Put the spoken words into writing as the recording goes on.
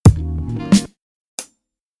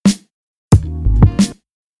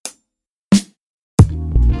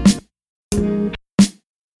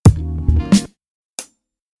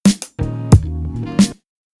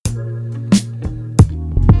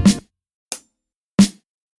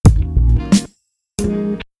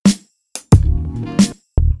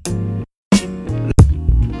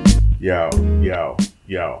Yo,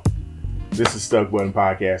 yo. This is Stuck Button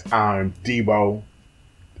Podcast. I'm Debo.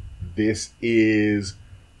 This is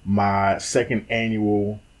my second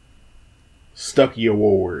annual Stucky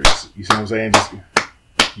Awards. You see what I'm saying?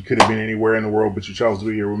 You could have been anywhere in the world, but you chose to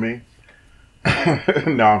be here with me.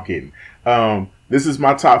 No, I'm kidding. This is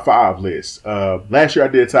my top 5 list. Last year I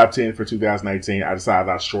did a top 10 for 2018. I decided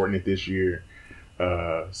I'd shorten it this year,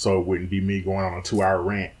 so it wouldn't be me going on a 2-hour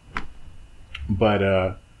rant.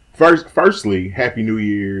 But firstly, Happy New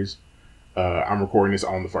Year's. I'm recording this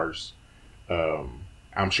on the 1st.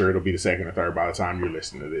 I'm sure it'll be the 2nd or 3rd by the time you're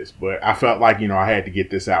listening to this. But I felt like, I had to get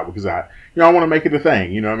this out because I want to make it a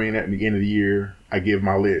thing. You know what I mean? At the end of the year, I give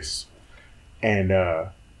my list. And,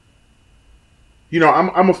 I'm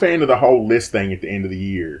a fan of the whole list thing at the end of the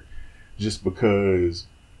year. Just because,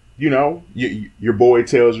 your boy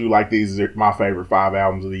tells you, like, these are my favorite 5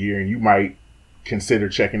 albums of the year. And you might consider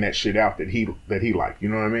checking that shit out that he liked. You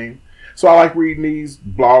know what I mean? So I like reading these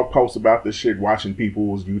blog posts about this shit, watching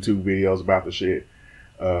people's YouTube videos about the shit.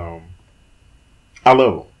 I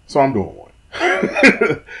love them, so I'm doing one.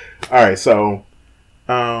 All right, so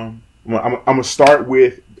I'm gonna start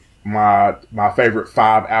with my favorite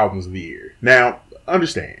 5 albums of the year. Now,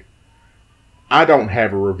 understand, I don't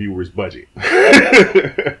have a reviewer's budget,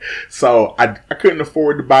 so I couldn't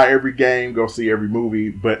afford to buy every game, go see every movie.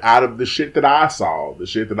 But out of the shit that I saw, the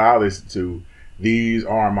shit that I listened to, these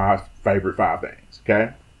are my favorite 5 things.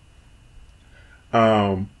 Okay,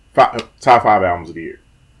 top 5 albums of the year.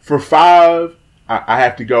 For 5, I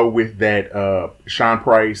have to go with that Sean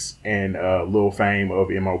Price and Lil Fame of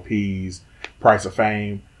MOP's Price of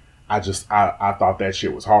Fame. I thought that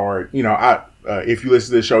shit was hard. If you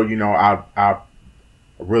listen to the show, I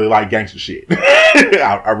really like gangster shit.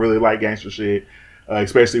 I really like gangster shit,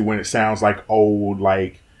 especially when it sounds like old,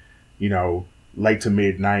 like, late to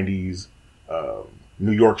mid 90s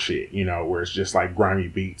New York shit, where it's just like grimy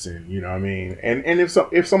beats and, you know what I mean? And if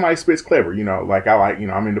somebody spits clever, like I like,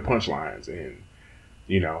 I'm into punchlines and,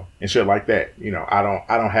 and shit like that. I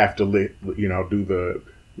don't have to do the,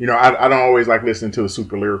 I don't always like listening to a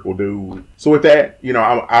super lyrical dude. So with that,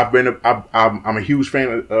 I'm a huge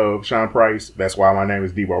fan of Sean Price. That's why my name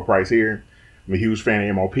is Debo Price here. I'm a huge fan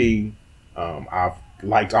of MOP. I've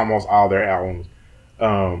liked almost all their albums.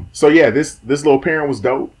 So yeah, this little parent was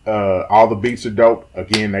dope. All the beats are dope.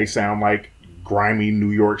 Again, they sound like grimy New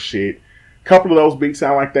York shit. A couple of those beats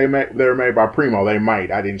sound like they were made by Primo. They might.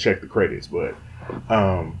 I didn't check the credits, but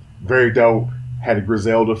very dope. Had a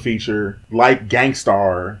Griselda feature, like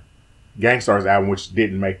Gangstar's album, which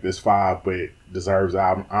didn't make this 5, but deserves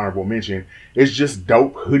honorable mention. It's just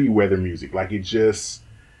dope hoodie weather music. Like it just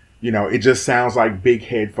sounds like big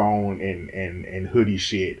headphone and hoodie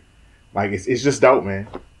shit. Like it's just dope, man.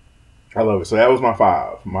 I love it. So that was my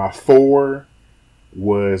 5. My 4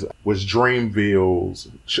 was Dreamville's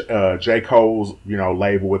J. Cole's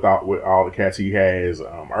label with all the cats he has.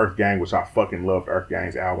 Earth Gang, which I fucking love. Earth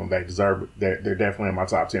Gang's album. They deserve it. They're definitely in my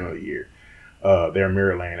top 10 of the year. Their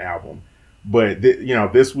Mirrorland album. But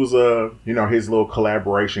this was his little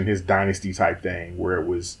collaboration, his dynasty type thing, where it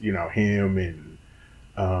was him and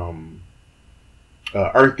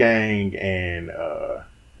Earth Gang and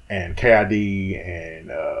KID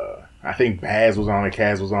and I think Baz was on it,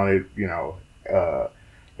 Kaz was on it,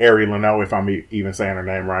 Ari Lennox, if I'm even saying her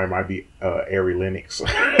name right, it might be Ari Lennox.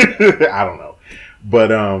 I don't know. But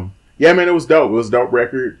yeah, man, it was dope. It was a dope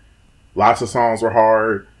record. Lots of songs were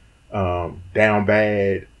hard. Down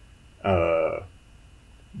Bad. The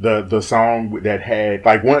song that had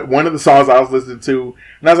like one of the songs I was listening to,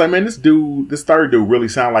 and I was like, man, this third dude really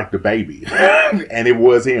sounded like DaBaby. And it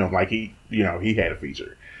was him. Like he had a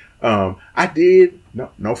feature. I did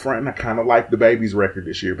no front. I kind of liked DaBaby's record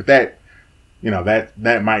this year, but that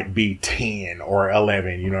might be 10 or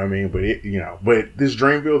 11. You know what I mean? But but this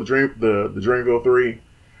Dreamville, the Dreamville 3,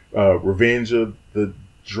 Revenge of the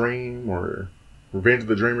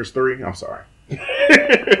Dreamers 3. I'm sorry.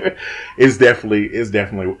 It's definitely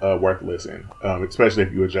worth listening, especially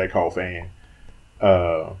if you're a J. Cole fan.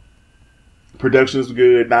 Production is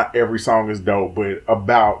good. Not every song is dope, but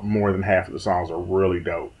about more than half of the songs are really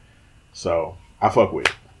dope. So I fuck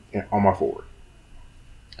with it on my 4.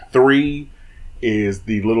 3 is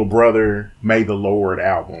the Little Brother May the Lord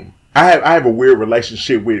album. I have a weird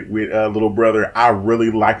relationship with Little Brother. I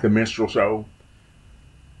really like the Minstrel Show,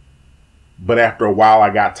 but after a while I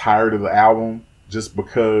got tired of the album just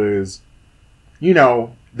because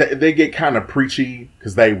they get kind of preachy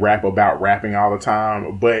because they rap about rapping all the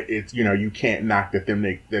time. But it's you can't knock that them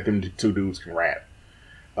 2 dudes can rap.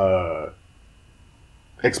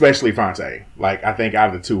 especially Fonte. Like, I think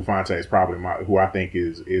out of the two, Fonte is probably who I think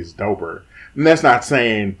is doper. And that's not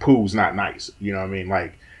saying Pooh's not nice. You know what I mean?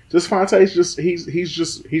 Like, just Fonte's just he's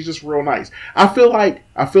just real nice. I feel like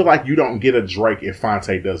you don't get a Drake if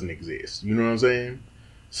Fonte doesn't exist. You know what I'm saying?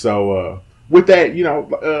 So with that,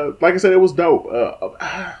 like I said, it was dope.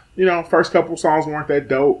 First couple songs weren't that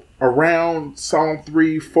dope. Around song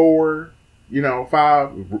 3, 4,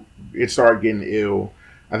 5, it started getting ill.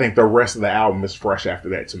 I think the rest of the album is fresh after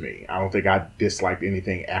that to me. I don't think I disliked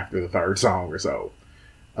anything after the third song or so.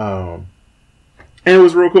 And it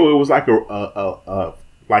was real cool. It was like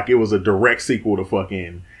it was a direct sequel to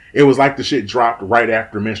fucking. It was like the shit dropped right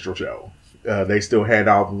after Minstrel Show. They still had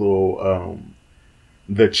all the little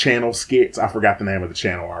the channel skits. I forgot the name of the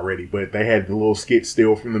channel already, but they had the little skits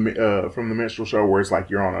still from the Minstrel Show where it's like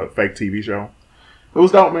you're on a fake TV show. It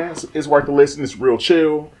was dope, man. It's worth the listen. It's real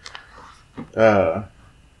chill.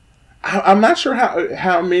 I'm not sure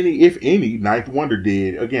how many, if any, Ninth Wonder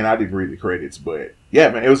did. Again, I didn't read the credits, but yeah,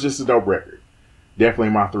 man, it was just a dope record. Definitely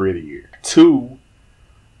my 3 of the year. 2,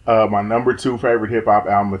 my number 2 favorite hip hop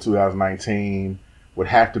album of 2019 would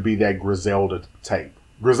have to be that Griselda tape.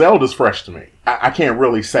 Griselda's fresh to me. I can't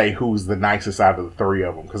really say who's the nicest out of the 3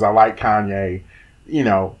 of them because I like Kanye.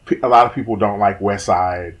 A lot of people don't like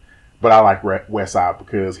Westside. But I like Westside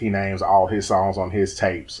because he names all his songs on his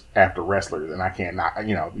tapes after wrestlers, and I can't not,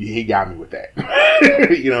 he got me with that.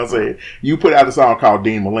 You know what I'm saying? You put out a song called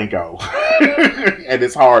Dean Malenko, and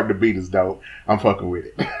it's hard to beat his dope. I'm fucking with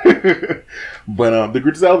it. But the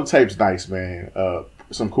Griselda tape's nice, man.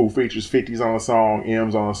 Some cool features. 50's on the song,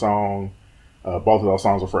 M's on the song. Both of those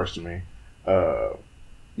songs are fresh to me.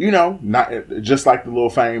 Not just like the Lil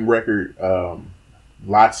Fame record.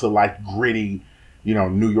 Lots of like gritty.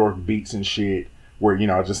 New York beats and shit where,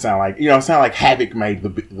 it just sound like Havoc made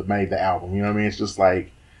the album. You know what I mean? It's just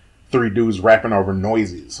like 3 dudes rapping over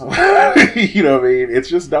noises. You know what I mean? It's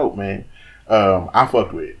just dope, man. I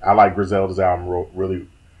fucked with it. I like Griselda's album really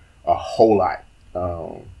a whole lot.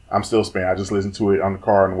 I'm still spinning. I just listened to it on the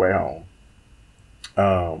car on the way home.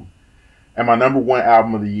 And my number 1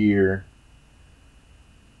 album of the year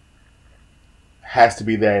has to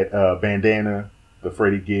be that Bandana, the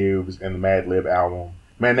Freddie Gibbs and the Madlib album.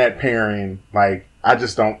 Man, that pairing, like, I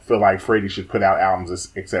just don't feel like Freddie should put out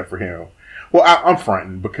albums except for him. Well, I'm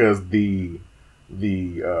fronting because the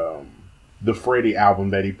Freddie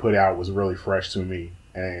album that he put out was really fresh to me.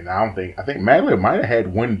 And I think Madlib might have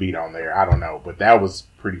had one beat on there. I don't know, but that was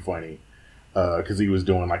pretty funny. Cause he was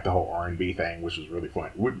doing like the whole R&B thing, which was really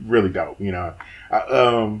fun. Really dope,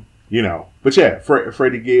 but yeah,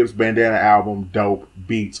 Freddie Gibbs Bandana album, dope,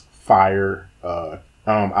 beats, fire.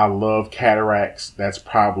 I love Cataracts. That's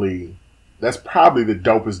probably the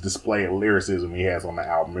dopest display of lyricism he has on the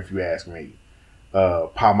album, if you ask me.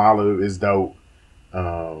 Palmolive is dope.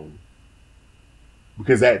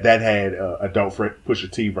 Because that had a dope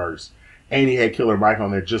Pusha T verse. And he had Killer Mike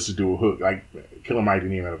on there just to do a hook. Like, Killer Mike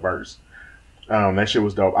didn't even have a verse. That shit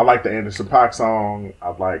was dope. I liked the Anderson .Paak song. I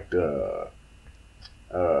liked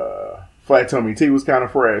Flat Tummy Tea was kind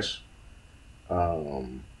of fresh.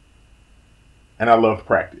 And I loved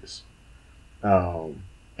Practice. And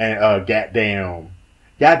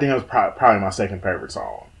Goddamn's probably my second favorite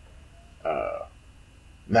song.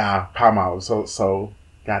 Palmolive. So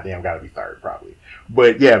Goddamn gotta be third probably.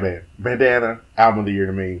 But yeah, man, Bandana, album of the year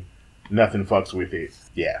to me. Nothing fucks with it.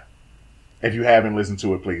 Yeah. If you haven't listened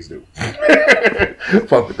to it, please do.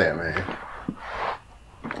 Fuck with that, man.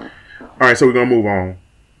 Alright, so we're gonna move on.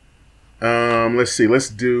 Let's see. Let's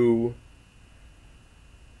do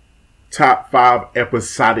top 5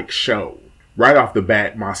 episodic show. Right off the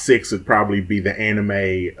bat, my 6 would probably be the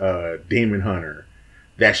anime Demon Hunter.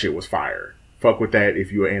 That shit was fire. Fuck with that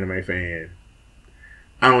if you're an anime fan.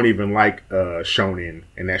 I don't even like shonen,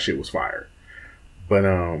 and that shit was fire. But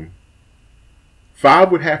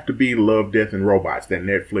 5 would have to be Love, Death, and Robots, that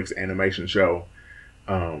Netflix animation show.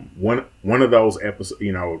 One of those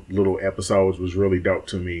little episodes was really dope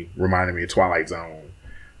to me, reminded me of Twilight Zone.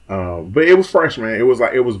 But it was fresh, man. It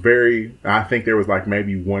was very. I think there was like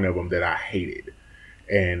maybe one of them that I hated,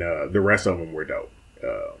 and the rest of them were dope.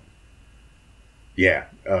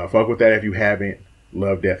 Fuck with that if you haven't.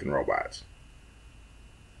 Love, Death, and Robots.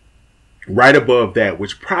 Right above that,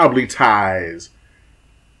 which probably ties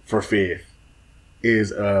for 5th,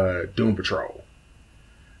 is Doom Patrol.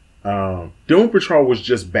 Doom Patrol was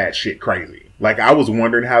just batshit crazy. Like, I was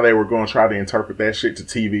wondering how they were going to try to interpret that shit to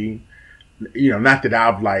TV. Not that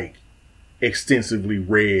I've like extensively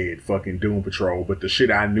read fucking Doom Patrol, but the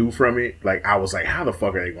shit I knew from it, like, I was like, how the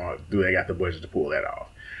fuck are they going to do? They got the budget to pull that off.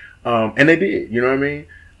 And they did, you know what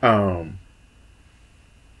I mean?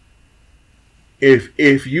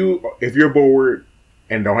 If you're bored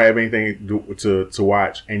and don't have anything to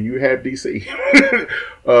watch, and you have DC,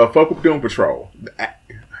 fuck with Doom Patrol.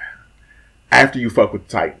 After you fuck with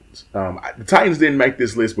the Titans, the Titans didn't make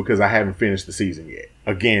this list because I haven't finished the season yet.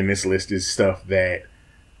 Again, this list is stuff that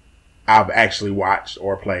I've actually watched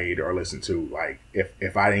or played or listened to. Like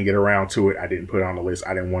if I didn't get around to it, I didn't put it on the list.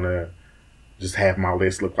 I didn't want to just have my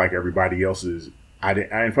list look like everybody else's. I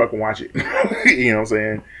didn't fucking watch it. You know what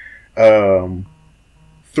I'm saying?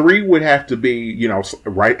 3 would have to be, you know,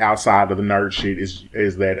 right outside of the nerd shit is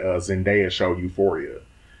that Zendaya show Euphoria.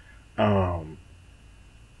 Man,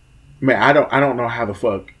 I don't know how the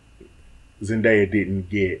fuck Zendaya didn't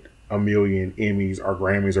get a million Emmys or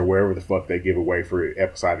Grammys or wherever the fuck they give away for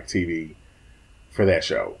episodic TV for that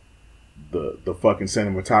show. The fucking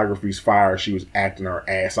cinematography's fire. She was acting her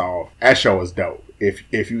ass off. That show is dope.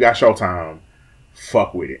 If you got Showtime,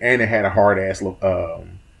 fuck with it. And it had a hard ass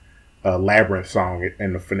Labyrinth song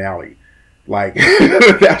in the finale. Like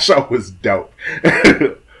that show was dope.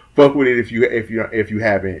 Fuck with it if you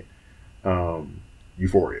haven't.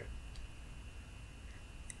 Euphoria.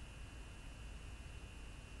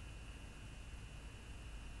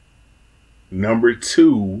 Number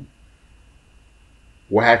 2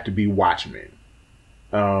 will have to be Watchmen.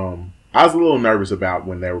 I was a little nervous about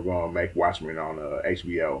when they were going to make Watchmen on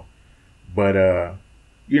HBO, but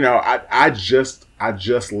you know, I just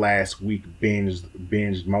last week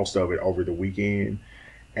binged most of it over the weekend,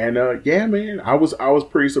 and yeah, man, I was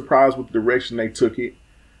pretty surprised with the direction they took it.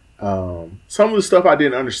 Some of the stuff I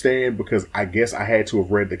didn't understand because I guess I had to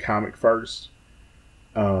have read the comic first.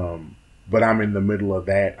 But I'm in the middle of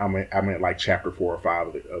that. I'm at like chapter 4 or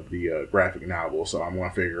 5 of the graphic novel, so I'm gonna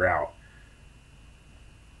figure out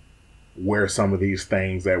where some of these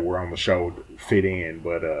things that were on the show fit in.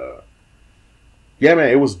 But yeah, man,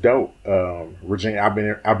 it was dope. Regina, I've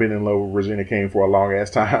been in love with Regina King for a long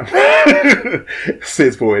ass time.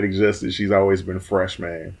 Since Poetic Justice, she's always been fresh,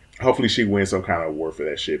 man. Hopefully she wins some kind of award for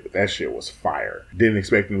that shit. But that shit was fire. Didn't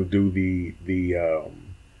expect them to do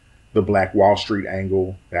the Black Wall Street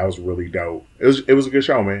angle. That was really dope. It was a good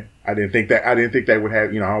show, man. I didn't think they would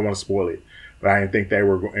have, you know, I don't want to spoil it, but I didn't think they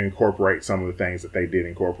were going to incorporate some of the things that they did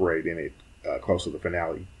incorporate in it close to the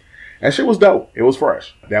finale. That shit was dope. It was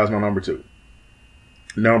fresh. That was my number 2.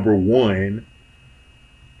 Number 1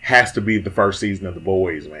 has to be the first season of The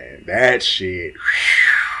Boys, man. That shit,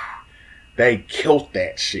 whew, they killed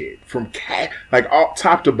that shit from like all,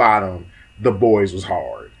 top to bottom. The Boys was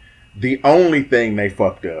hard. The only thing they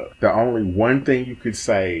fucked up, the only one thing you could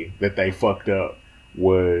say that they fucked up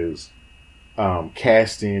was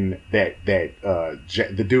casting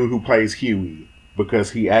the dude who plays Huey,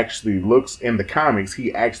 because he actually looks in the comics.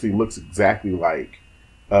 He actually looks exactly like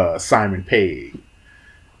Simon Pegg.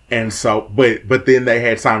 And so, but then they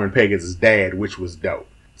had Simon Pegg as his dad, which was dope.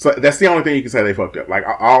 So that's the only thing you can say they fucked up. Like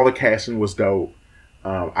all the casting was dope.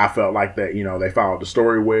 I felt like that, you know, they followed the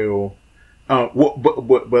story well. But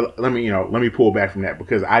let me pull back from that,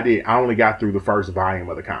 because I only got through the first volume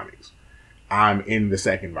of the comics. I'm in the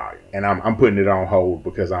second volume, and I'm putting it on hold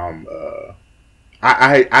because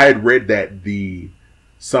I had read that the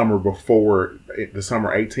summer before, the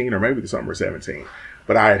summer 18 or maybe the summer 17.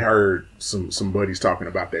 But I had heard some buddies talking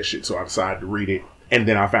about that shit, so I decided to read it. And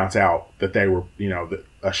then I found out that they were, you know, that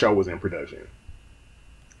a show was in production.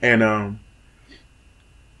 And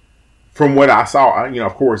from what I saw, you know,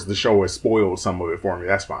 of course, the show has spoiled some of it for me.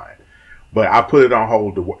 That's fine. But I put it on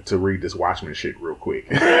hold to read this Watchmen shit real quick,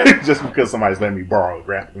 just because somebody's letting me borrow a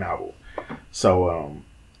graphic novel. So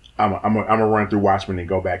I'm gonna run through Watchmen and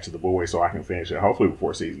go back to The Boys so I can finish it. Hopefully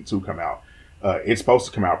before season 2 come out. It's supposed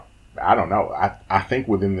to come out, I don't know. I think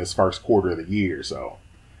within this first quarter of the year, so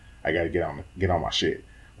I got to get on my shit.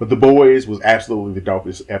 But The Boys was absolutely the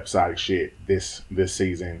dopest episodic shit this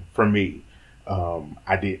season for me.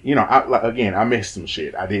 I did, you know, I missed some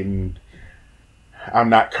shit. I'm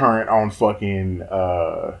not current on fucking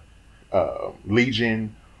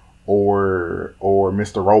Legion or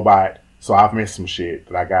Mr. Robot, so I've missed some shit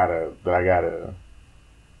that I gotta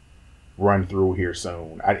run through here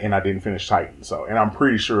soon. And I didn't finish Titan, so, and I'm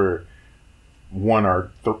pretty sure one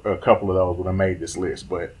or a couple of those would have made this list.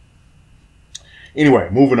 But anyway,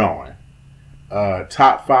 moving on.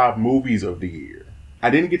 Top 5 movies of the year. I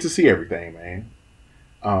didn't get to see everything, man.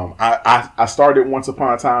 I started Once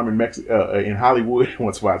Upon a Time in Mexico, in Hollywood.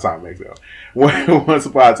 Once Upon a Time in Mexico. Once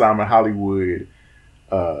Upon a Time in Hollywood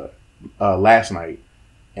last night,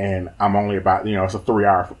 and I'm only about, you know, it's a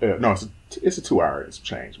 3-hour. No, it's a 2-hour and some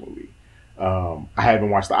change movie. I haven't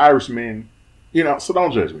watched The Irishman, you know, so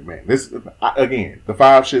don't judge me, man. This again, the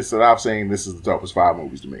 5 shits that I've seen, this is the toughest 5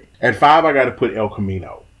 movies to me. At 5, I got to put El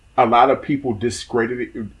Camino. a lot of people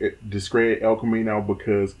discredit El Camino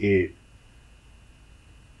because it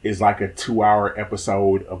is like a 2-hour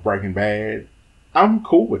episode of Breaking Bad. I'm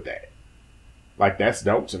cool with that. Like, that's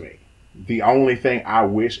dope to me. The only thing I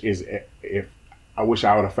wish is if I wish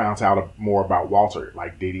I would have found out more about Walter.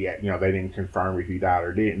 Like, did he, they didn't confirm if he died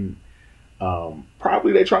or didn't.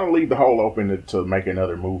 Probably they're trying to leave the hole open to make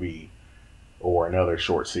another movie or another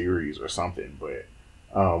short series or something. But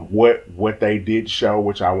what they did show,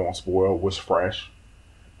 which I won't spoil, was fresh.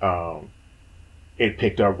 It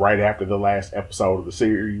picked up right after the last episode of the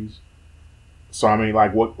series. So I mean,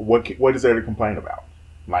 like, what is there to complain about?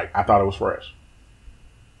 Like, I thought it was fresh.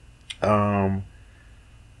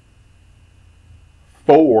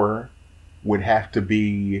 4 would have to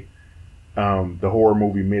be the horror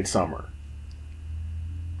movie Midsommar.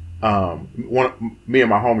 Me and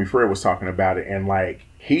my homie Fred was talking about it, and like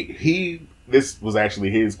he this was actually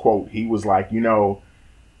his quote. He was like,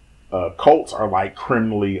 cults are like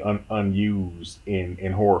criminally unused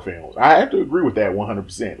in horror films. I have to agree with that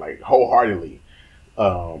 100%, like wholeheartedly.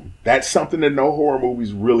 That's something that no horror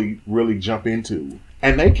movies really jump into,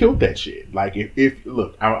 and they killed that shit. Like, if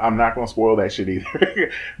look, I'm not gonna spoil that shit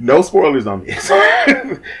either. No spoilers on this.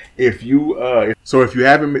 if you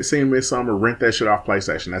haven't seen Midsommar, rent that shit off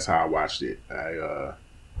PlayStation. That's how I watched it.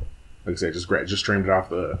 Like I said, just streamed it off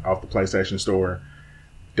the PlayStation Store.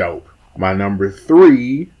 Dope. My number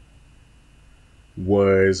 3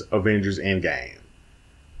 was Avengers Endgame.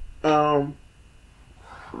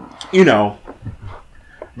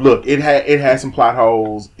 Look, it had some plot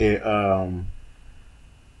holes.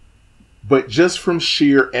 But just from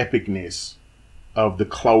sheer epicness of the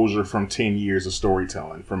closure from 10 years of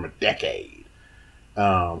storytelling, from a decade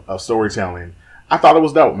of storytelling, I thought it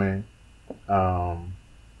was dope, man.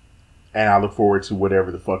 And I look forward to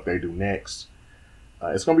whatever the fuck they do next.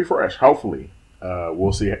 It's gonna be fresh. Hopefully,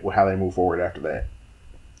 we'll see how they move forward after that.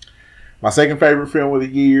 My second favorite film of the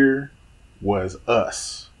year was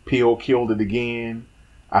Us. Peele killed it again.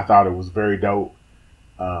 I thought it was very dope.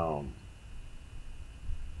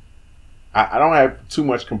 I don't have too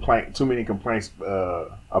many complaints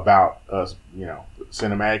about Us.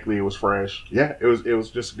 Cinematically it was fresh. Yeah, it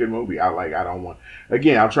was just a good movie. I'm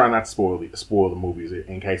trying not to spoil the movies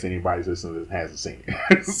in case anybody's listening that hasn't seen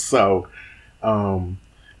it. So, and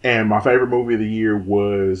my favorite movie of the year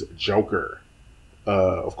was Joker.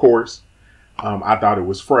 Of course, I thought it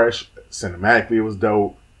was fresh. Cinematically, it was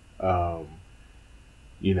dope.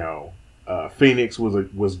 Phoenix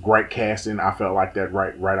was great casting. I felt like that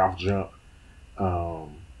right off jump. And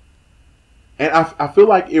I feel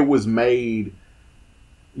like it was made,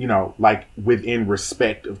 like within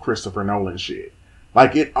respect of Christopher Nolan shit.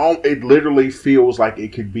 Like it literally feels like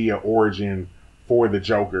it could be an origin for the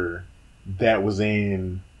Joker that was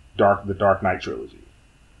in the Dark Knight trilogy,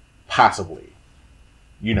 possibly.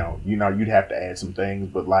 You'd have to add some things,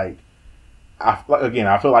 but like, I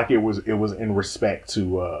feel like it was in respect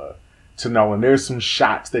to Nolan. There's some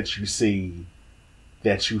shots that you see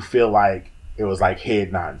that you feel like it was like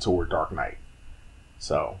head nodding toward Dark Knight.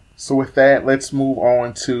 So with that, let's move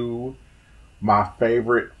on to my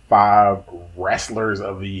favorite 5 wrestlers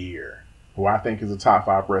of the year, who I think is the top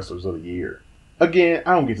 5 wrestlers of the year. Again,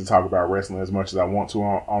 I don't get to talk about wrestling as much as I want to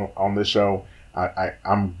on this show.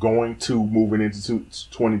 I'm going to, moving into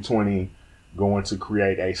 2020, going to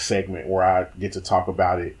create a segment where I get to talk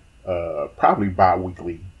about it probably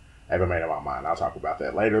bi-weekly. I haven't made up my mind. I'll talk about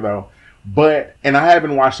that later though. And I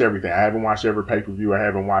haven't watched everything. I haven't watched every pay-per-view. I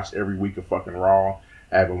haven't watched every week of fucking Raw.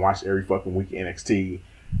 I haven't watched every fucking week of NXT.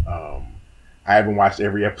 I haven't watched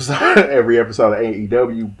every episode of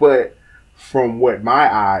AEW. But from what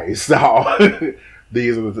my eyes saw,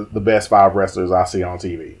 these are the best 5 wrestlers I see on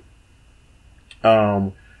TV.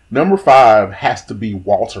 Number 5 has to be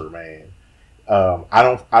Walter, man.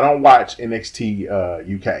 I don't watch NXT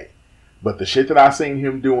UK. But the shit that I've seen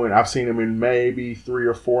him doing, I've seen him in maybe 3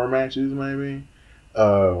 or 4 matches, maybe,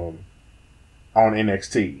 on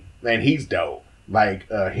NXT. And he's dope. Like,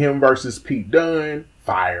 him versus Pete Dunne,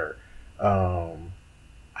 fire. I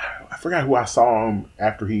forgot who I saw him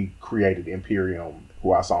after he created Imperium,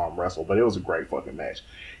 who I saw him wrestle, but it was a great fucking match.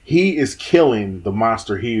 He is killing the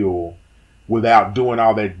monster heel without doing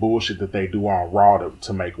all that bullshit that they do on Raw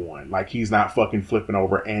to make one. Like, he's not fucking flipping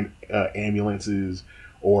over ambulances,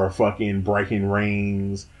 or fucking breaking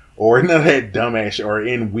rings, or none of that dumbass shit, or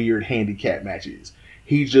in weird handicap matches.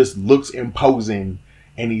 He just looks imposing,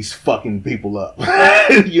 and he's fucking people up.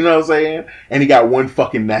 You know what I'm saying? And he got one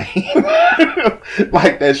fucking name.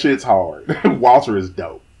 Like, that shit's hard. Walter is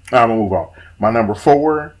dope. I'm gonna move on. My number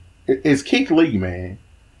 4 is Keith Lee, man.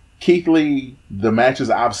 Keith Lee, the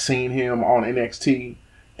matches I've seen him on NXT,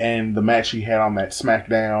 and the match he had on that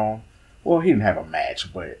SmackDown. Well, he didn't have a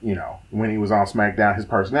match, but you know, when he was on SmackDown, his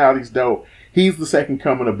personality's dope. He's the second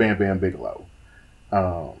coming of Bam Bam Bigelow.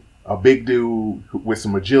 A big dude with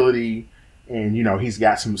some agility, and you know, he's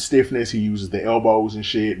got some stiffness. He uses the elbows and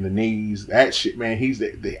shit and the knees. That shit, man.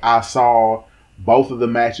 I saw both of the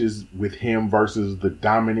matches with him versus the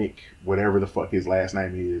Dominic, whatever the fuck his last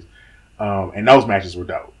name is, and those matches were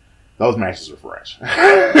dope. Those matches were fresh.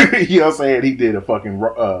 You know what I'm saying? He did a fucking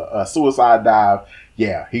a suicide dive.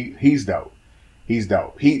 Yeah, he's dope. He's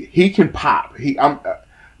dope. He can pop.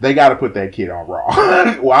 They got to put that kid on Raw.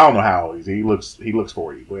 Well, I don't know how old he is. He looks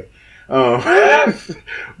 40, but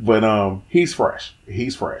he's fresh.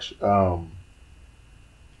 He's fresh. I'm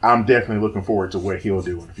definitely looking forward to what he'll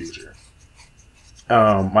do in the future.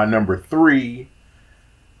 My number 3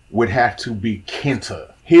 would have to be Kenta.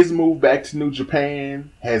 His move back to New Japan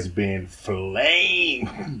has been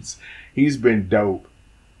flames. He's been dope.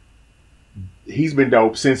 He's been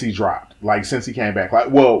dope since he dropped. Like, since he came back. Like,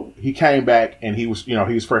 well, he came back and he was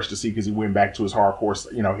fresh to see because he went back to his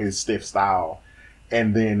hardcore, his stiff style.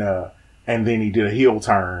 And then he did a heel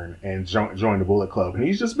turn and joined the Bullet Club. And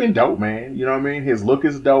he's just been dope, man. You know what I mean? His look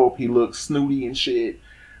is dope. He looks snooty and shit.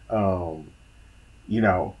 One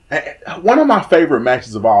of my favorite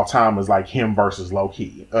matches of all time is like him versus Low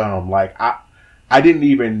Ki. I didn't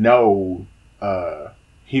even know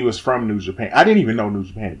he was from New Japan. I didn't even know New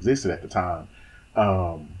Japan existed at the time.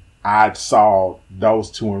 I saw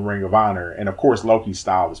those two in Ring of Honor, and of course Low Ki's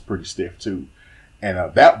style is pretty stiff too. And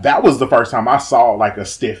that was the first time I saw like a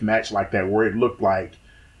stiff match like that, where it looked like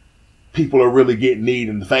people are really getting kneed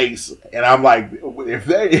in the face. And I'm like, if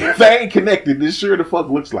they ain't connected, this sure the fuck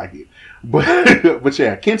looks like it. But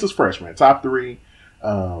yeah, Kenta's freshman, top 3.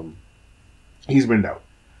 He's been dope.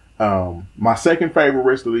 My second favorite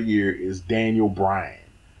wrestler of the year is Daniel Bryan.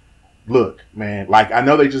 Look, man, like, I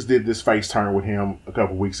know they just did this face turn with him a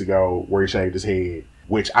couple weeks ago where he shaved his head,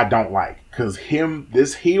 which I don't like, because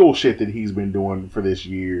this heel shit that he's been doing for this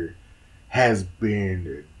year has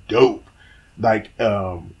been dope. Like,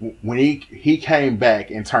 when he came back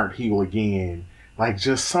and turned heel again, like,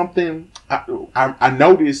 just something I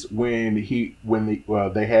noticed when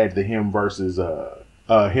they had the him versus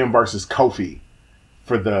Kofi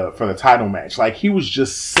for the title match. Like, he was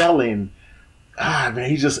just selling. Man,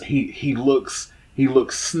 he looks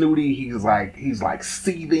snooty. He's like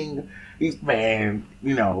seething. He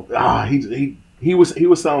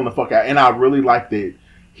was selling the fuck out, and I really liked that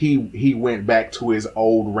he went back to his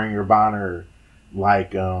old Ring of Honor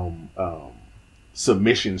like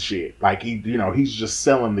submission shit. Like, he's just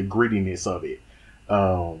selling the grittiness of it.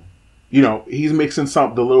 He's mixing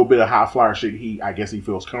the little bit of high flyer shit I guess he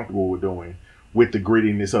feels comfortable with doing with the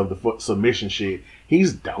grittiness of the submission shit.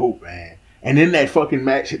 He's dope, man. And then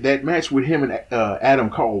that match with him and Adam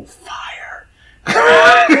Cole, fire.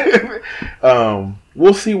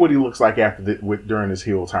 We'll see what he looks like during his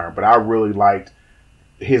heel turn, but I really liked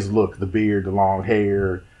his look, the beard, the long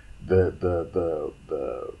hair, the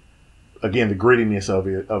again, the grittiness of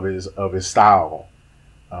his style.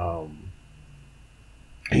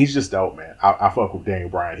 He's just dope, man. I fuck with Daniel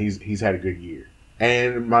Bryan. He's had a good year.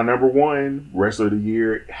 And my number 1 wrestler of the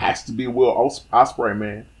year has to be Will Ospreay,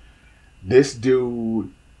 man. This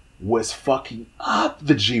dude was fucking up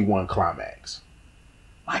the G1 Climax.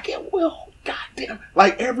 Like, it will, goddamn.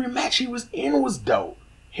 Like, every match he was in was dope.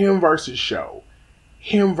 Him versus Show.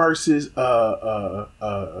 Him versus Shingo.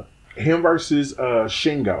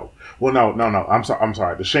 Well, no. I'm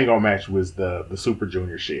sorry. The Shingo match was the Super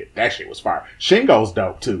Junior shit. That shit was fire. Shingo's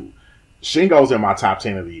dope too. Shingo's in my top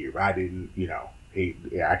 10 of the year. But I didn't,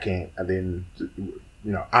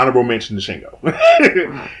 honorable mention to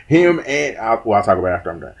Shingo. Him and I'll talk about it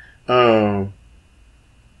after I'm done.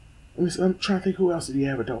 I'm trying to think who else did he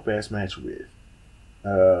have a dope ass match with.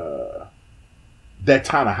 That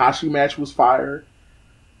Tanahashi match was fire.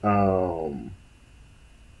 Damn.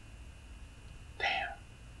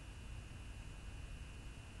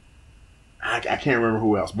 I can't remember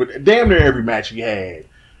who else, but damn near every match he had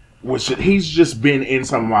he's just been in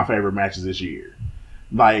some of my favorite matches this year.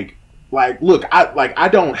 Like, look, I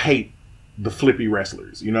don't hate the flippy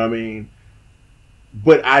wrestlers, you know what I mean?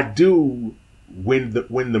 But I do when the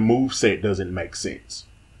moveset doesn't make sense.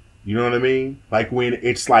 You know what I mean? Like, when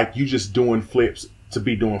it's like you just doing flips to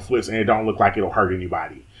be doing flips and it don't look like it'll hurt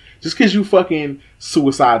anybody. Just because you fucking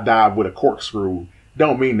suicide dive with a corkscrew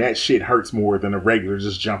don't mean that shit hurts more than a regular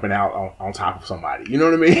just jumping out on top of somebody. You know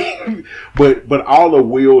what I mean? but all the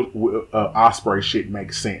Will Ospreay shit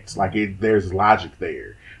makes sense. Like, there's logic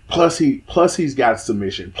there. Plus he's got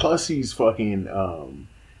submission. Plus he's fucking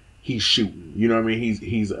he's shooting. You know what I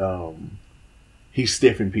mean? he's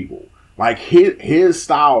stiffing people. Like his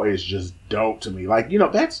style is just dope to me. Like,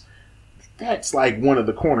 that's like one of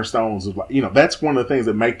the cornerstones of, like, that's one of the things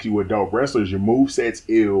that make you a dope wrestler is your moveset's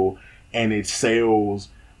ill and it sells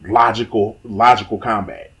logical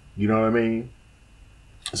combat. You know what I mean?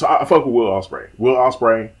 So I fuck with Will Ospreay. Will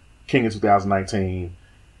Ospreay, King of 2019.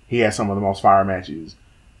 He had some of the most fire matches.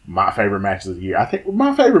 My favorite matches of the year. I think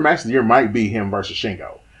my favorite match of the year might be him versus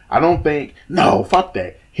Shingo. Fuck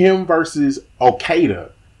that. Him versus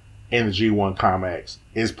Okada in the G1 Climax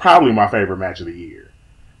is probably my favorite match of the year.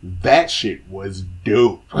 That shit was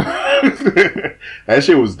dope. That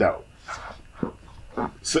shit was dope.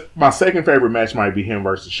 So my second favorite match might be him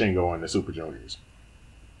versus Shingo in the Super Juniors.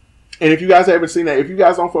 And if you guys haven't seen that, if you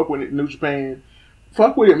guys don't fuck with New Japan,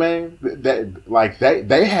 fuck with it, man.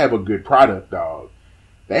 They have a good product, dog.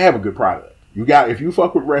 They have a good product. If you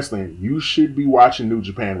fuck with wrestling, you should be watching New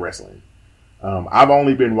Japan Wrestling. I've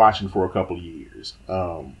only been watching for a couple of years.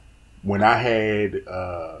 When I had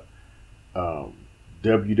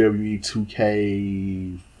WWE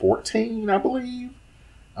 2K14, I believe.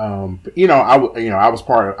 I'm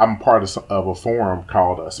part of a forum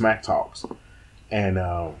called Smack Talks, and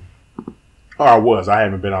I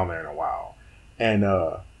haven't been on there in a while, and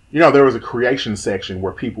there was a creation section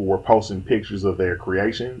where people were posting pictures of their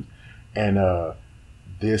creations, and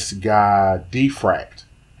this guy Defract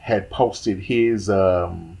had posted his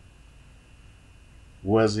Kenny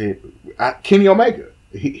Omega.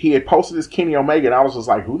 He had posted this Kenny Omega, and I was just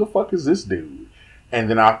like, who the fuck is this dude? And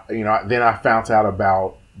then I found out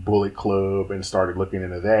about Bullet Club and started looking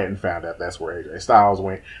into that and found out that's where AJ Styles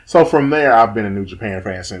went. So from there, I've been a New Japan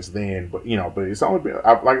fan since then. But it's only been,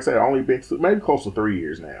 like I said, maybe close to 3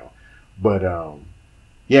 years now. But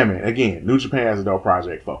yeah, man. Again, New Japan has a dope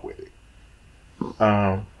project. Fuck with it.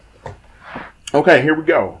 Okay, here we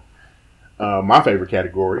go. My favorite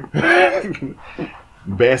category.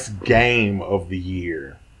 Best game of the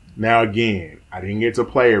year. Now again, I didn't get to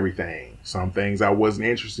play everything. Some things I wasn't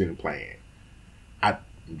interested in playing. I'm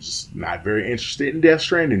just not very interested in Death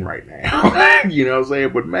Stranding right now. You know what I'm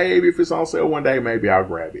saying? But maybe if it's on sale one day, maybe I'll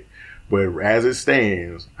grab it. But as it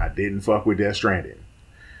stands, I didn't fuck with Death Stranding.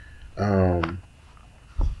 My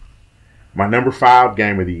number 5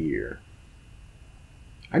 game of the year.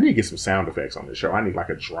 I need to get some sound effects on this show. I need like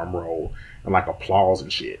a drum roll and like applause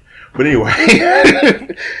and shit. But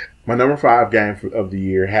anyway, my number 5 game of the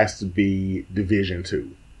year has to be Division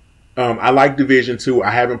 2. I like Division 2.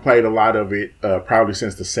 I haven't played a lot of it, probably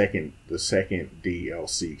since the second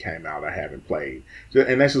DLC came out. I haven't played,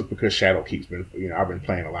 and that's just because Shadowkeep's been, I've been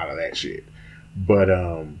playing a lot of that shit. But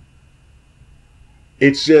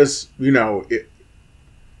it's just,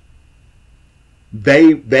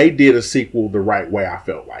 they did a sequel the right way. I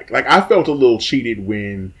felt like I felt a little cheated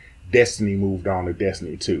when Destiny moved on to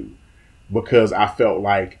Destiny 2, because I felt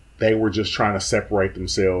like they were just trying to separate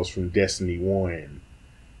themselves from Destiny 1.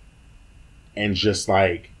 And just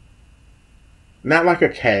like, not like a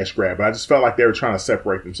cash grab, but I just felt like they were trying to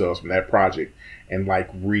separate themselves from that project and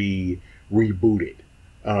like reboot it.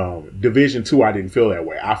 Division 2, I didn't feel that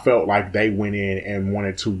way. I felt like they went in and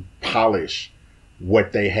wanted to polish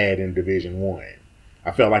what they had in Division 1.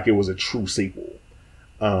 I felt like it was a true sequel.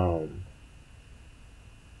 And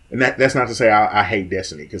that's not to say I hate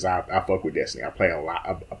Destiny, because I fuck with Destiny. I play a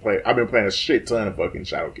lot. I've been playing a shit ton of fucking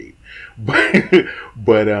Shadowkeep.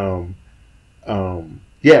 But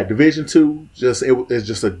yeah, Division 2, it's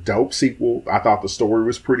just a dope sequel. I thought the story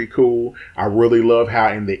was pretty cool. I really love how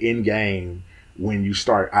in the end game, when you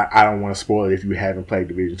start, I don't want to spoil it if you haven't played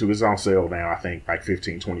Division 2. It's on sale now, I think like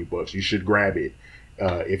 $15-$20. You should grab it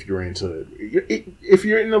if you're into it. If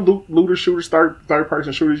you're into looter shooters, third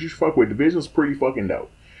person shooters, you should fuck with it. Division's pretty fucking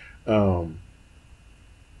dope. But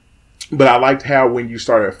I liked how when you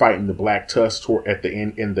started fighting the Black Tusk at the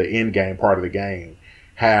end, in the end game part of the game,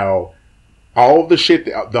 how all the shit,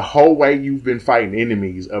 the whole way you've been fighting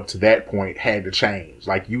enemies up to that point had to change.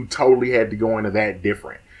 Like, you totally had to go into that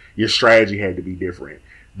different. Your strategy had to be different.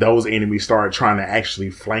 Those enemies started trying to actually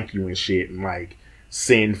flank you and shit, and like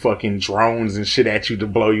send fucking drones and shit at you to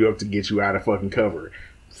blow you up to get you out of fucking cover.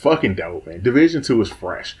 Fucking dope, man. Division 2 is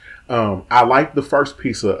fresh. I like the first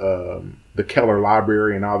piece of the Keller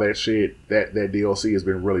Library and all that shit. That DLC has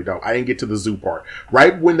been really dope. I didn't get to the zoo part.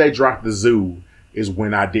 Right when they dropped the zoo is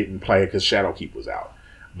when I didn't play it, because Shadowkeep was out.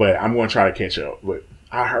 But I'm going to try to catch up. But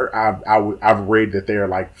I've read that they're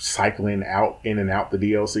like cycling in and out the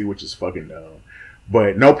DLC, which is fucking dumb.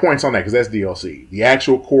 But no points on that, because that's DLC. The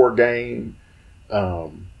actual core game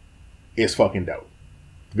is fucking dope.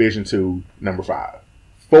 Division 2, number 5.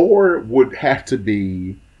 4 would have to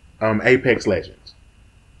be Apex Legends.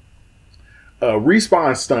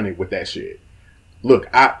 Respawn stunning with that shit. Look,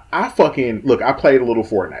 I fucking look. I played a little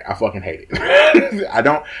Fortnite. I fucking hate it. I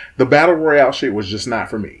don't. The battle royale shit was just not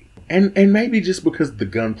for me. And maybe just because the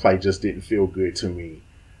gunplay just didn't feel good to me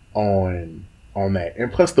on that.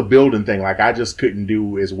 And plus the building thing, like I just couldn't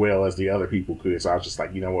do as well as the other people could. So I was just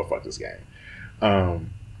like, you know what, fuck this game.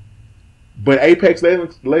 But Apex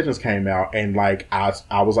Legends came out, and like I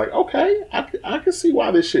was like, okay, I can see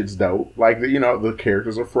why this shit's dope. Like the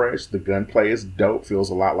characters are fresh, the gunplay is dope,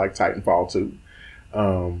 feels a lot like Titanfall 2.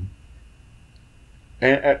 And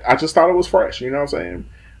I just thought it was fresh. You know what I'm saying?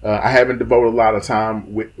 I haven't devoted a lot of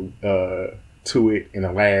time to it in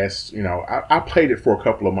the last. I played it for a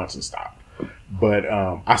couple of months and stopped. But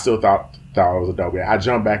I still thought it was a dope game. I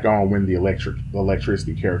jumped back on when the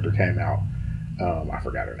electricity character came out. I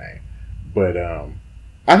forgot her name, but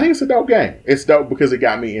I think it's a dope game. It's dope because it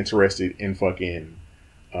got me interested in fucking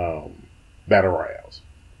battle royales.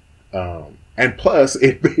 And plus,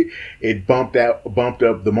 it bumped up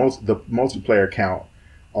the multiplayer count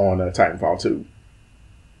on Titanfall 2.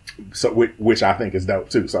 So which I think is dope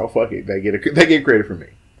too. So fuck it, they get credit from me.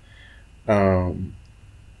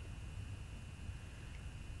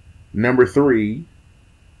 Number 3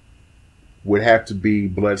 would have to be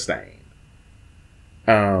Bloodstained,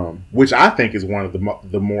 which I think is one of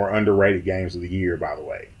the more underrated games of the year. By the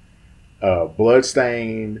way,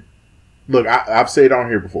 Bloodstained. Look, I've said on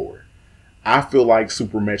here before. I feel like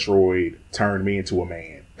Super Metroid turned me into a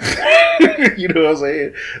man. You know what I'm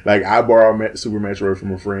saying? Like I borrowed Super Metroid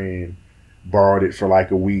from a friend, borrowed it for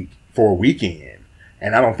like a weekend,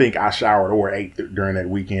 and I don't think I showered or ate during that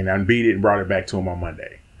weekend. I beat it and brought it back to him on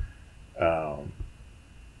Monday.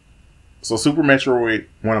 So Super Metroid,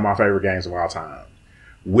 one of my favorite games of all time.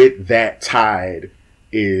 With that tied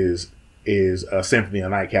is Symphony of the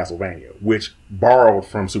Night Castlevania, which borrowed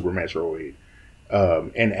from Super Metroid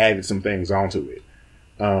and added some things onto it.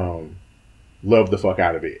 Love the fuck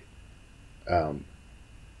out of it.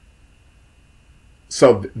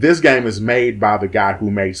 So this game is made by the guy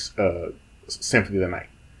who makes Symphony of the Night.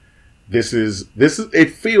 This is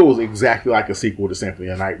it feels exactly like a sequel to Symphony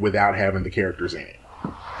of the Night without having the characters in it.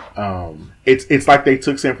 It's like they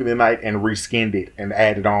took Symphony of the Night and reskinned it and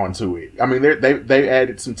added on to it. I mean, they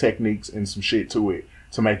added some techniques and some shit to it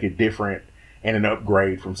to make it different and an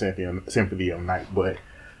upgrade from Symphony of the Night. But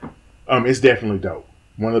it's definitely dope.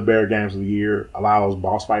 One of the better games of the year. A lot of those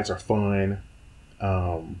boss fights are fun.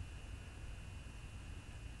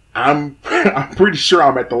 I'm pretty sure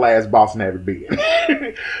I'm at the last boss and haven't beaten.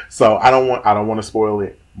 So I don't want to spoil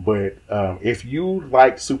it. But if you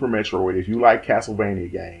like Super Metroid, if you like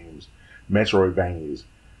Castlevania games, Metroidvanias,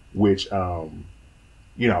 which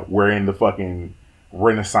we're in the fucking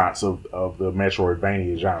renaissance of the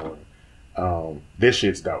Metroidvania genre. This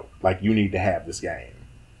shit's dope. Like you need to have this game.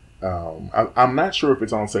 I'm not sure if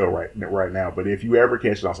it's on sale right now, but if you ever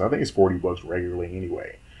catch it on sale, I think it's $40 regularly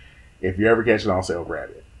anyway. If you ever catch it on sale, grab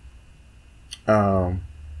it.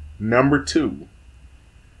 Number 2,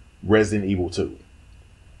 Resident Evil 2.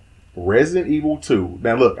 Resident Evil 2.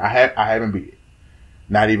 Now look, I haven't beat it.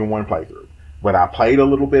 Not even one playthrough. But I played a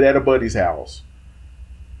little bit at a buddy's house.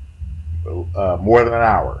 More than an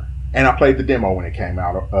hour. And I played the demo when it came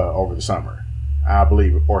out over the summer. I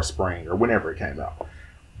believe, or spring, or whenever it came out.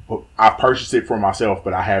 But I purchased it for myself,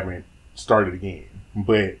 but I haven't started again.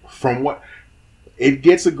 But from what... It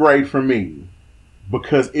gets a grade from me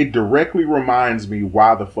because it directly reminds me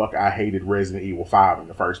why the fuck I hated Resident Evil 5 in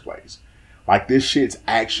the first place. Like, this shit's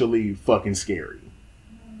actually fucking scary.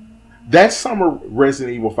 That summer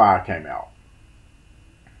Resident Evil 5 came out.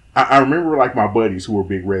 I remember, like, my buddies who were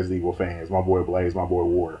big Resident Evil fans. My boy Blaze, my boy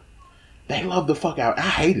War. They loved the fuck out. I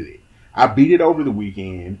hated it. I beat it over the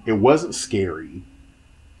weekend. It wasn't scary.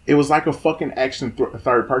 It was like a fucking action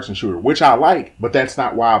third-person shooter, which I like, but that's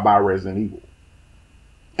not why I buy Resident Evil.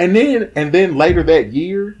 And then later that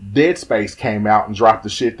year, Dead Space came out and dropped the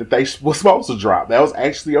shit that they was supposed to drop. That was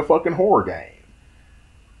actually a fucking horror game.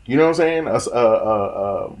 You know what I'm saying?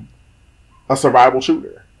 A survival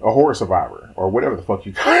shooter, a horror survivor, or whatever the fuck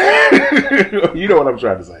you call it. You know what I'm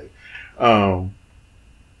trying to say.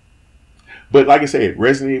 But like I said,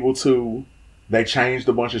 Resident Evil 2, they changed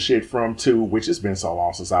a bunch of shit from 2, which has been so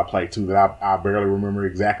long since I played 2 that I barely remember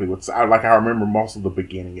exactly what's... I remember most of the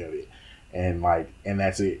beginning of it. And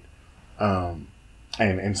that's it.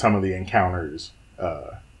 And some of the encounters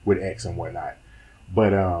with X and whatnot.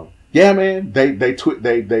 But yeah, man,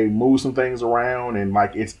 they move some things around and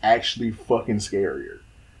like it's actually fucking scarier.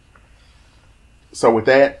 So with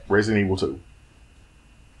that, Resident Evil 2.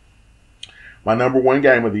 My number 1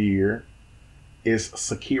 game of the year is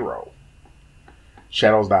Sekiro.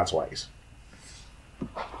 Shadows Die Twice.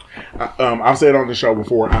 I've said on the show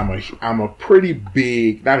before, I'm a pretty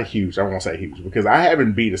big, not a huge, I won't say huge, because I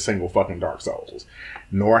haven't beat a single fucking Dark Souls,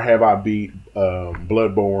 nor have I beat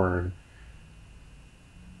Bloodborne.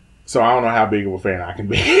 So I don't know how big of a fan I can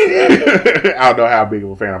be. I don't know how big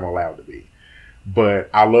of a fan I'm allowed to be. But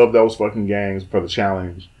I love those fucking games for the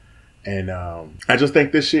challenge. And I just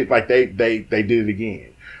think this shit, like, they did it again.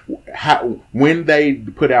 When they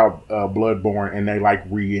put out Bloodborne and they, like,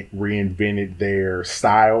 reinvented their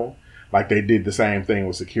style, like, they did the same thing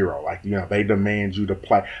with Sekiro. Like, you know, they demand you to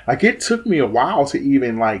play. Like, it took me a while to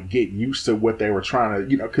even, like, get used to what they were trying to,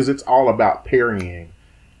 you know, because it's all about parrying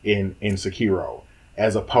in Sekiro,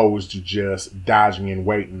 as opposed to just dodging and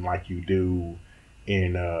waiting like you do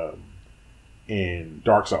in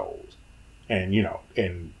Dark Souls. And, you know,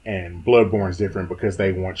 and Bloodborne is different because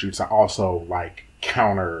they want you to also, like,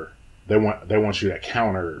 counter. They want you to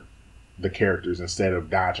counter the characters instead of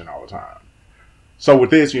dodging all the time. So with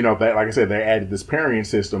this, you know, that, like I said, they added this parrying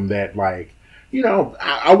system that, like, you know,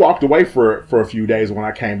 I walked away for a few days. When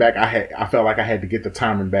I came back, I felt like I had to get the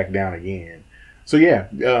timing back down again. So yeah,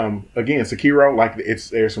 again, Sekiro, like,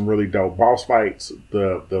 there's some really dope boss fights.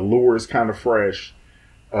 The lure is kind of fresh.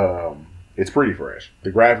 It's pretty fresh.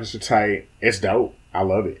 The graphics are tight. It's dope. I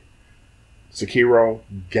love it. Sekiro,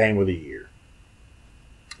 game of the year.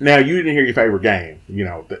 Now, you didn't hear your favorite game. You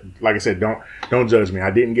know, like I said, don't judge me. I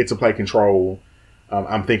didn't get to play Control.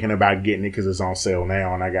 I'm thinking about getting it because it's on sale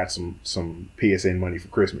now, and I got some PSN money for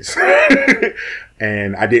Christmas.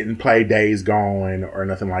 And I didn't play Days Gone or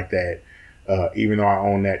nothing like that. Even though I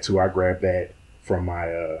own that too, I grabbed that from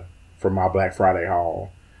my Black Friday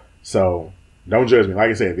haul. So don't judge me. Like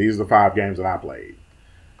I said, these are the 5 games that I played.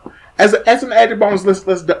 As an added bonus,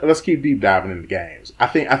 let's keep deep diving into games. I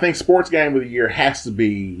think sports game of the year has to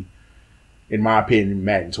be, in my opinion,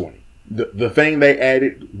 Madden 20. The thing they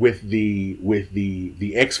added with the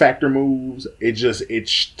X Factor moves, it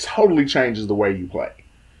totally changes the way you play.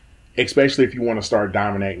 Especially if you want to start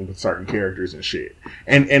dominating with certain characters and shit.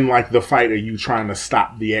 And like the fight of you trying to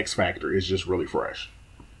stop the X Factor is just really fresh.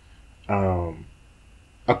 A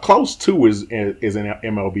close 2 is in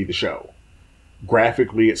MLB The Show.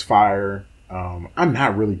 Graphically, it's fire. I'm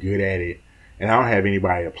not really good at it, and I don't have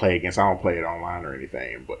anybody to play against. I don't play it online or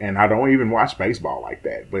anything, and I don't even watch baseball like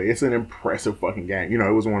that. But it's an impressive fucking game. You know,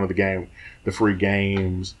 it was one of the free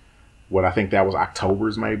games. What I think that was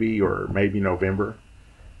October's maybe, or maybe November.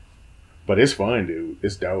 But it's fun, dude.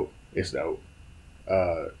 It's dope. It's dope.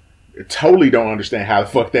 I totally don't understand how the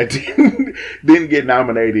fuck that didn't get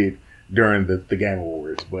nominated during the Game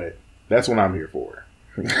Awards, but that's what I'm here for.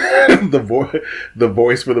 the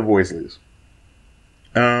voice for the voiceless.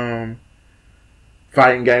 Fighting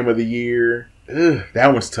game of the year.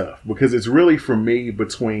 That one's tough because it's really for me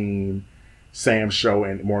between Sam's Show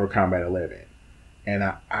and Mortal Kombat 11, and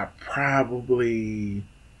I probably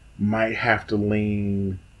might have to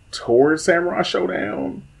lean towards Samurai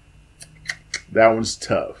Showdown. That one's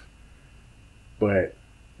tough, but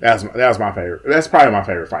that was my favorite. That's probably my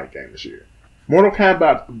favorite fight game this year. Mortal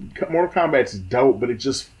Kombat's dope, but it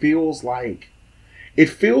just feels like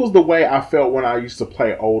the way I felt when I used to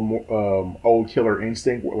play old Killer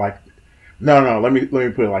Instinct. Like, no, let me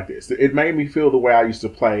put it like this. It made me feel the way I used to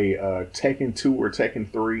play Tekken 2 or Tekken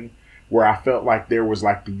 3, where I felt like there was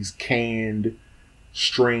like these canned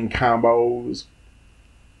string combos,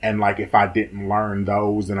 and like if I didn't learn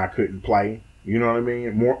those, then I couldn't play. You know what I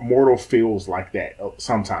mean? Mortal feels like that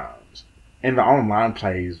sometimes, and the online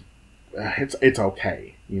plays. It's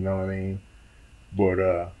okay, you know what I mean? But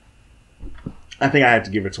I think I had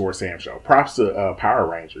to give it towards Sam's Show. Props to Power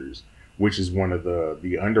Rangers, which is one of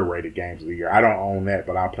the underrated games of the year. I don't own that,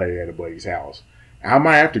 but I played it at a buddy's house. I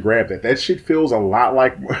might have to grab that. That shit feels a lot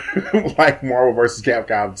like like Marvel vs.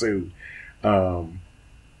 Capcom 2,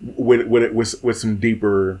 with some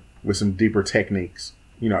deeper techniques.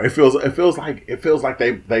 You know, it feels like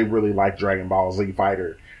they really like Dragon Ball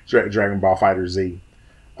Fighter Z.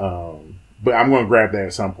 But I'm going to grab that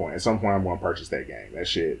at some point. At some point, I'm going to purchase that game. That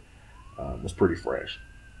shit was pretty fresh.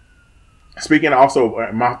 Speaking also,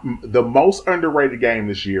 the most underrated game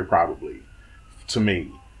this year, probably, to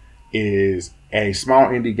me, is a small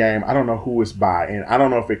indie game. I don't know who it's by, and I don't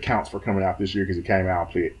know if it counts for coming out this year because it came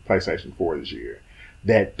out on PlayStation 4 this year.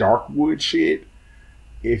 That Darkwood shit.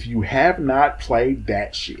 If you have not played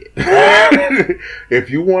that shit,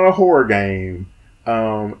 if you want a horror game,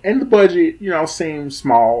 and the budget, you know, seems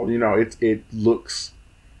small. You know, it looks,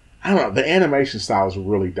 I don't know, the animation style is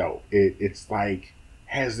really dope. It's like,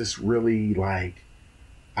 has this really, like,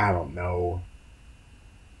 I don't know,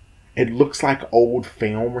 it looks like old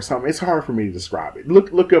film or something. It's hard for me to describe it.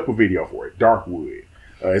 Look up a video for it. Darkwood.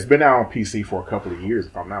 It's been out on PC for a couple of years,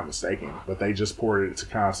 if I'm not mistaken, but they just ported it to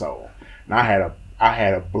console. And I had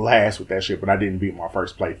a blast with that shit, but I didn't beat my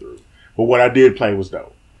first playthrough. But what I did play was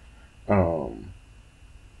dope.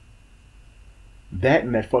 That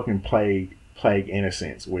and that fucking Plague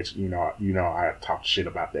Innocence, which you know I talked shit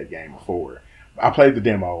about that game before. I played the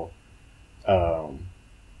demo.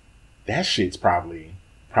 That shit's probably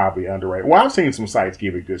underrated. Well, I've seen some sites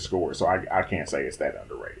give it good scores, so I can't say it's that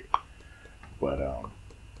underrated.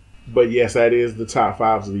 But yes, that is the top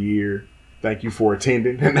 5s of the year. Thank you for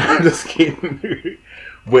attending. And I'm just kidding.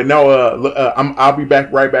 But no, I'll be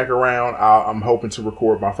right back around. I'm hoping to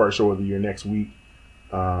record my first show of the year next week.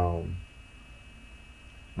 Lots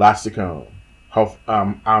to come.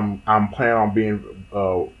 I'm planning on being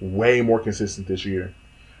way more consistent this year.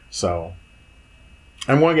 So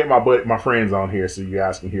I'm going to get my friends on here so you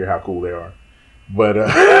guys can hear how cool they are. But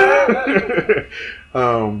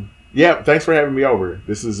yeah, thanks for having me over.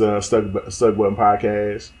 This is Stuck Button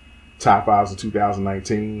Podcast, top 5s of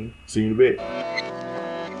 2019. See you in a bit.